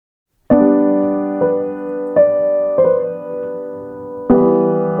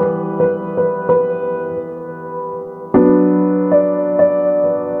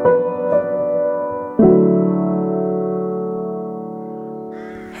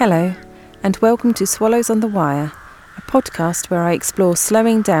Hello, and welcome to Swallows on the Wire, a podcast where I explore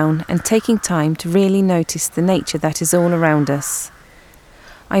slowing down and taking time to really notice the nature that is all around us.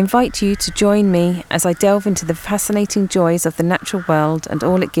 I invite you to join me as I delve into the fascinating joys of the natural world and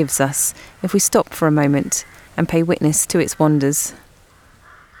all it gives us if we stop for a moment and pay witness to its wonders.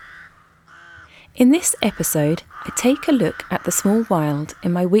 In this episode, I take a look at the small wild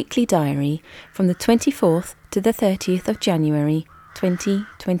in my weekly diary from the 24th to the 30th of January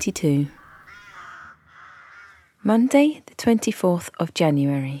 2022. Monday, the 24th of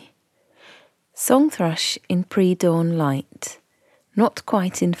January. Song thrush in pre-dawn light. Not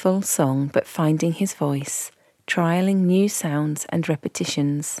quite in full song, but finding his voice, trialling new sounds and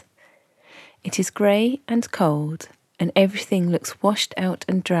repetitions. It is grey and cold, and everything looks washed out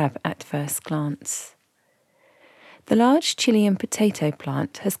and drab at first glance. The large Chilean potato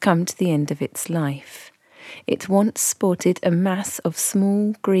plant has come to the end of its life. It once sported a mass of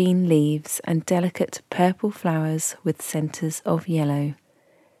small green leaves and delicate purple flowers with centres of yellow.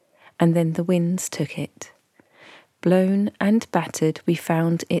 And then the winds took it. Blown and battered, we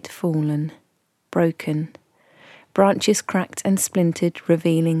found it fallen, broken, branches cracked and splintered,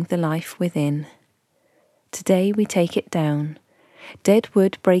 revealing the life within. Today we take it down, dead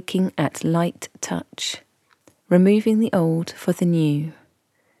wood breaking at light touch, removing the old for the new.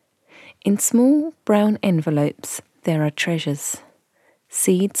 In small brown envelopes there are treasures,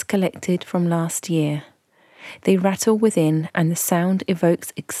 seeds collected from last year. They rattle within and the sound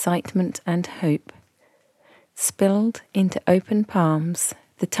evokes excitement and hope. Spilled into open palms,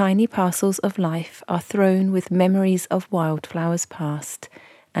 the tiny parcels of life are thrown with memories of wildflowers past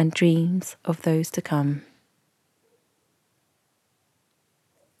and dreams of those to come.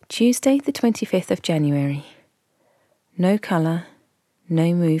 Tuesday, the 25th of January. No colour,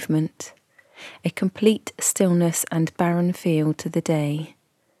 no movement, a complete stillness and barren feel to the day.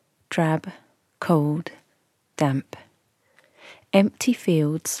 Drab, cold, damp. Empty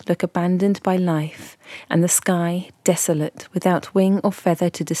fields look abandoned by life, and the sky desolate, without wing or feather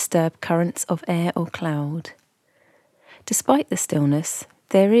to disturb currents of air or cloud. Despite the stillness,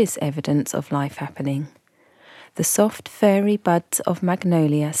 there is evidence of life happening. The soft, furry buds of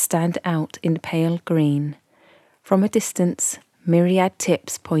magnolia stand out in pale green. From a distance, myriad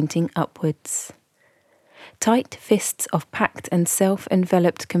tips pointing upwards. Tight fists of packed and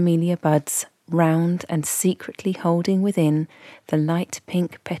self-enveloped camellia buds, round and secretly holding within the light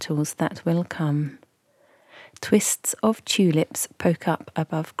pink petals that will come. Twists of tulips poke up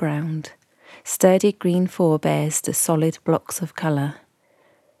above ground. Sturdy green forebears to solid blocks of colour.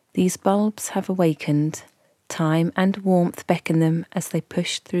 These bulbs have awakened. Time and warmth beckon them as they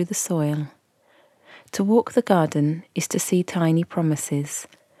push through the soil. To walk the garden is to see tiny promises.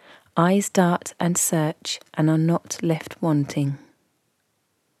 Eyes dart and search and are not left wanting.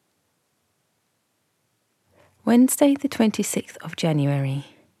 Wednesday, the 26th of January.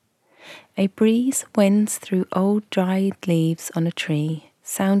 A breeze wends through old dried leaves on a tree,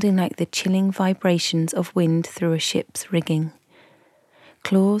 sounding like the chilling vibrations of wind through a ship's rigging.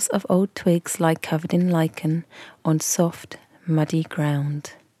 Claws of old twigs lie covered in lichen on soft, muddy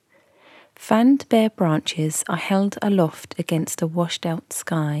ground. Fanned bare branches are held aloft against a washed-out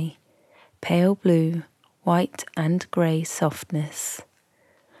sky, pale blue, white and grey softness.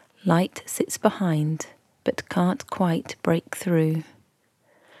 Light sits behind, but can't quite break through.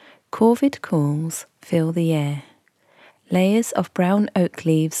 Corvid calls fill the air. Layers of brown oak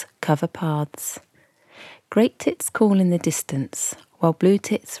leaves cover paths. Great tits call in the distance, while blue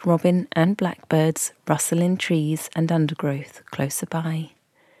tits, robin and blackbirds rustle in trees and undergrowth closer by.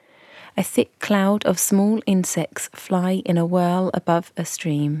 A thick cloud of small insects fly in a whirl above a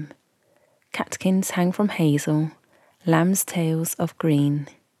stream. Catkins hang from hazel, lamb's tails of green.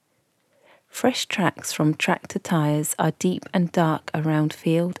 Fresh tracks from tractor tyres are deep and dark around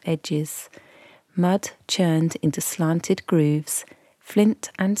field edges, mud churned into slanted grooves,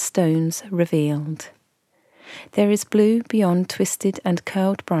 flint and stones revealed. There is blue beyond twisted and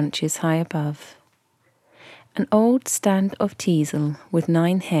curled branches high above. An old stand of teasel with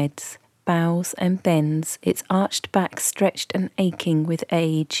 9 heads, bows and bends, its arched back stretched and aching with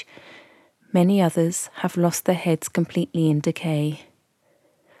age. Many others have lost their heads completely in decay.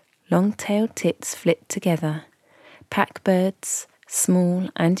 Long-tailed tits flit together, pack birds, small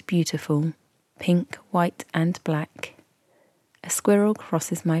and beautiful, pink, white and black. A squirrel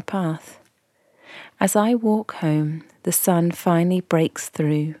crosses my path. As I walk home, the sun finally breaks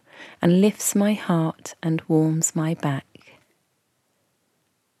through and lifts my heart and warms my back.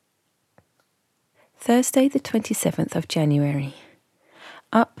 Thursday, the 27th of January.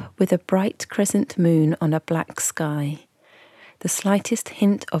 Up with a bright crescent moon on a black sky. The slightest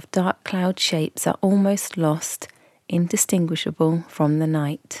hint of dark cloud shapes are almost lost, indistinguishable from the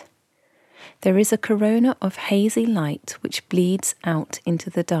night. There is a corona of hazy light which bleeds out into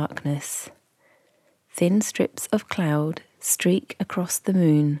the darkness. Thin strips of cloud streak across the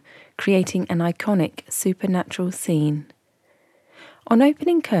moon, creating an iconic supernatural scene. On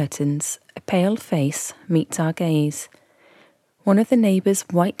opening curtains, a pale face meets our gaze. One of the neighbour's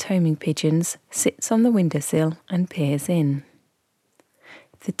white homing pigeons sits on the windowsill and peers in.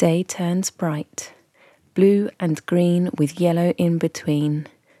 The day turns bright, blue and green with yellow in between,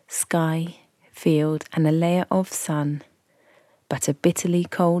 sky, field and a layer of sun, but a bitterly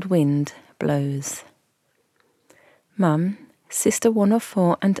cold wind blows. Mum, Sister 1 of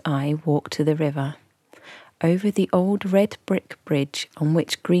 4 and I walk to the river, over the old red brick bridge on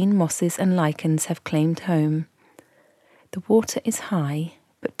which green mosses and lichens have claimed home. The water is high,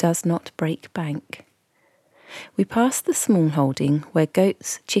 but does not break bank. We pass the small holding where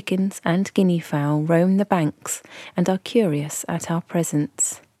goats, chickens and guinea fowl roam the banks and are curious at our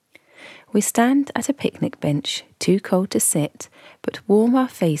presence. We stand at a picnic bench, too cold to sit, but warm our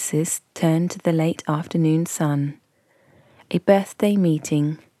faces turned to the late afternoon sun. A birthday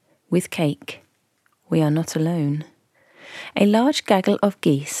meeting, with cake. We are not alone. A large gaggle of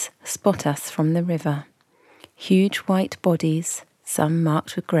geese spot us from the river. Huge white bodies, some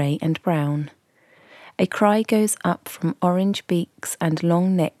marked with grey and brown. A cry goes up from orange beaks and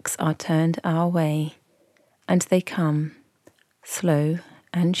long necks are turned our way. And they come, slow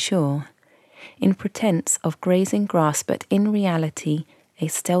and sure, in pretense of grazing grass, but in reality a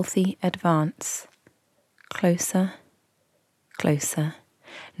stealthy advance. Closer, closer,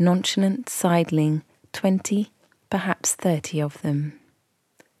 nonchalant sidling, 20, perhaps 30 of them.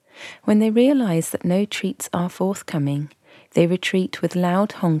 When they realise that no treats are forthcoming, they retreat with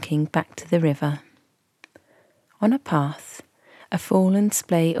loud honking back to the river. On a path, a fallen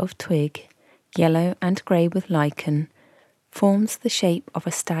splay of twig, yellow and grey with lichen, forms the shape of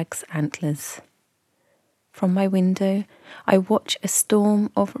a stag's antlers. From my window, I watch a storm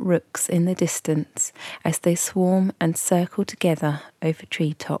of rooks in the distance as they swarm and circle together over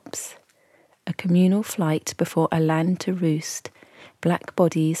treetops. A communal flight before a land to roost, black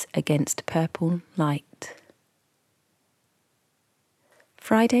bodies against purple light.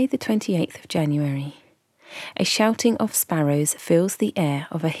 Friday the 28th of January. A shouting of sparrows fills the air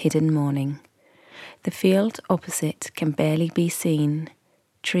of a hidden morning. The field opposite can barely be seen,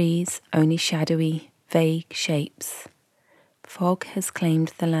 trees only shadowy, vague shapes. Fog has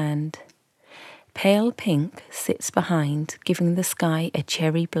claimed the land. Pale pink sits behind, giving the sky a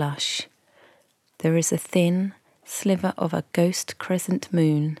cherry blush. There is a thin sliver of a ghost crescent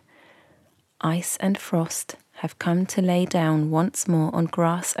moon. Ice and frost have come to lay down once more on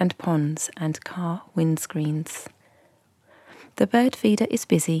grass and ponds and car windscreens. The bird feeder is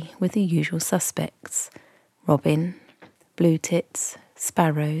busy with the usual suspects: robin, blue tits,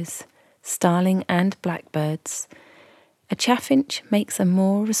 sparrows, starling and blackbirds. A chaffinch makes a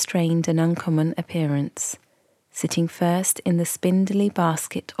more restrained and uncommon appearance, sitting first in the spindly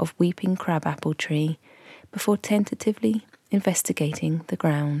basket of weeping crabapple tree before tentatively investigating the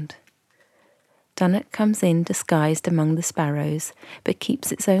ground. Dunnock comes in disguised among the sparrows, but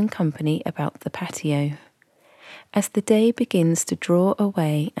keeps its own company about the patio. As the day begins to draw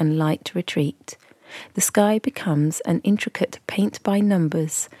away and light retreat, the sky becomes an intricate paint by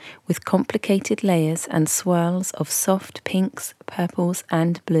numbers with complicated layers and swirls of soft pinks, purples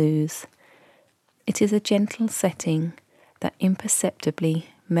and blues. It is a gentle setting that imperceptibly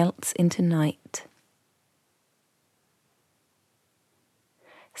melts into night.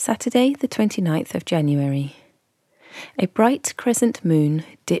 Saturday the 29th of January. A bright crescent moon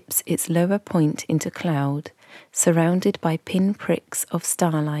dips its lower point into cloud, surrounded by pin-pricks of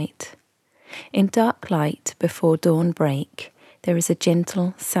starlight. In dark light before dawn break, there is a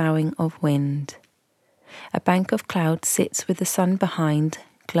gentle soughing of wind. A bank of cloud sits with the sun behind,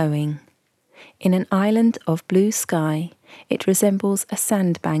 glowing. In an island of blue sky, it resembles a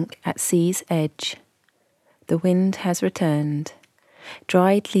sandbank at sea's edge. The wind has returned.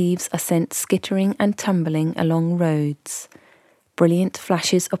 Dried leaves are sent skittering and tumbling along roads. Brilliant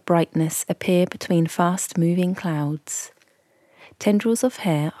flashes of brightness appear between fast-moving clouds. Tendrils of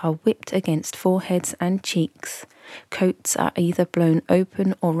hair are whipped against foreheads and cheeks. Coats are either blown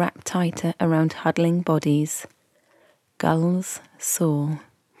open or wrapped tighter around huddling bodies. Gulls soar.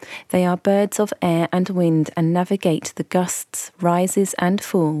 They are birds of air and wind and navigate the gusts, rises and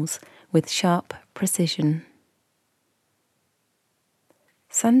falls with sharp precision.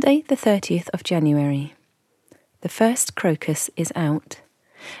 Sunday the 30th of January. The first crocus is out.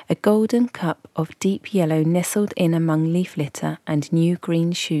 a golden cup of deep yellow nestled in among leaf litter and new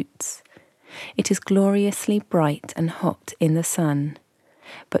green shoots. It is gloriously bright and hot in the sun,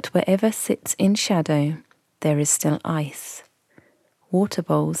 but wherever sits in shadow, there is still ice. Water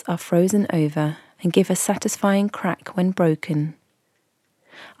bowls are frozen over and give a satisfying crack when broken.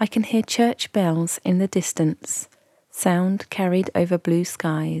 I can hear church bells in the distance, sound carried over blue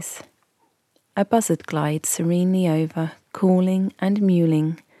skies. A buzzard glides serenely over, calling and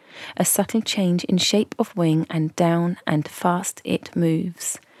mewling, a subtle change in shape of wing, and down and fast it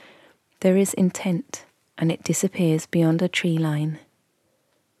moves. There is intent, and it disappears beyond a tree line.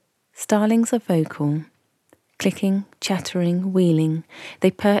 Starlings are vocal. Clicking, chattering, wheeling,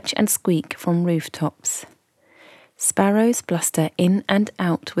 they perch and squeak from rooftops. Sparrows bluster in and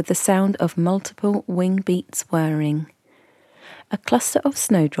out with the sound of multiple wing beats whirring. A cluster of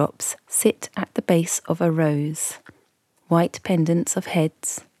snowdrops sit at the base of a rose, white pendants of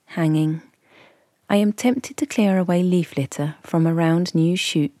heads hanging. I am tempted to clear away leaf litter from around new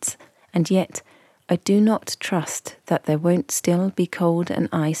shoots, and yet I do not trust that there won't still be cold and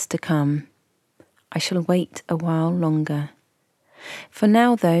ice to come. I shall wait a while longer. For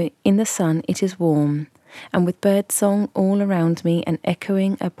now, though, in the sun it is warm, and with bird song all around me and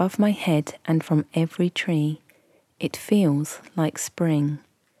echoing above my head and from every tree, it feels like spring.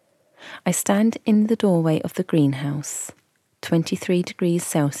 I stand in the doorway of the greenhouse, 23 degrees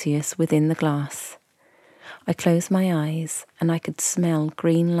Celsius within the glass. I close my eyes and I could smell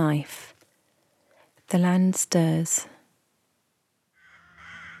green life. The land stirs.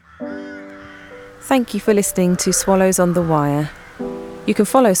 Thank you for listening to Swallows on the Wire. You can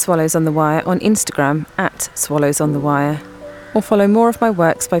follow Swallows on the Wire on Instagram @SwallowsOnTheWire, or follow more of my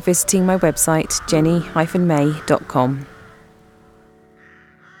works by visiting my website jenny-may.com.